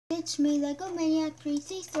it's me, Lego Maniac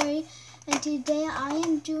 333, and today I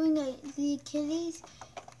am doing the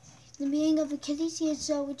beginning of Achilles Heel.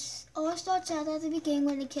 So it all starts out at the beginning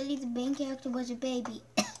when Achilles, the main character, was a baby.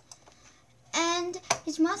 And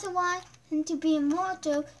his mother wanted him to be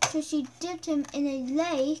immortal, so she dipped him in a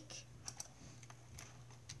lake.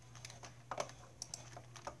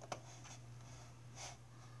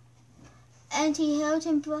 And she held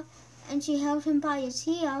him by his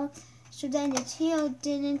heel, so then his heel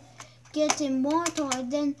didn't get immortal.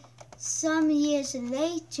 And then some years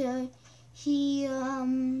later, he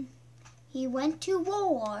went to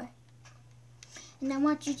war. And I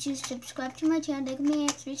want you to subscribe to my channel, Lego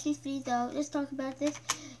Maniac 333. Though, let's talk about this.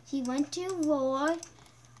 He went to war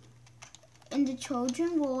in the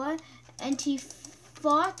Trojan War, and he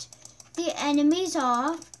fought the enemies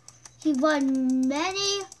off. He won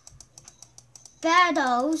many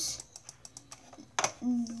battles,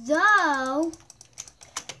 though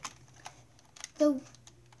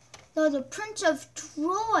the Prince of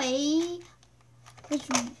Troy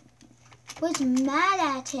was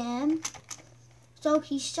mad at him, so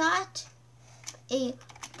he shot a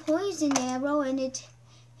poison arrow and it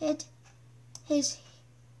hit his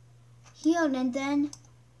heel, and then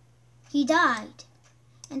he died.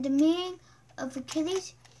 And the meaning of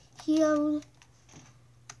Achilles' heel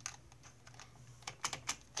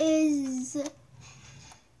is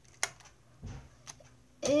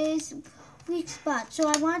weak spot. So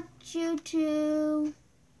I want you to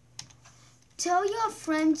tell your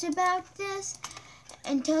friends about this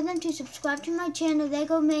and tell them to subscribe to my channel,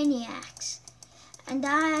 Lego Maniacs. And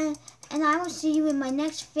I will see you in my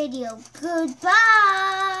next video.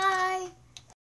 Goodbye.